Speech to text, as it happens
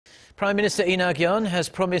Prime Minister Lee Nak-yon has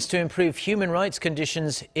promised to improve human rights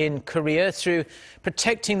conditions in Korea through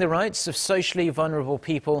protecting the rights of socially vulnerable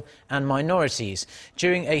people and minorities.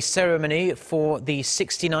 During a ceremony for the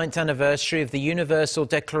 69th anniversary of the Universal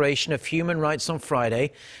Declaration of Human Rights on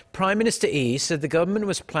Friday, Prime Minister Lee said the government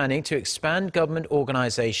was planning to expand government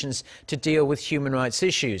organisations to deal with human rights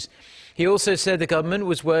issues. He also said the government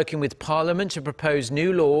was working with Parliament to propose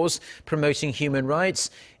new laws promoting human rights,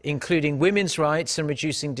 including women's rights and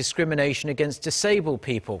reducing discrimination against disabled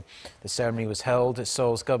people. The ceremony was held at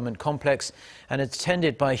Seoul's government complex and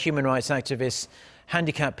attended by human rights activists,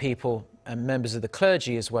 handicapped people and members of the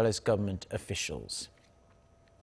clergy, as well as government officials.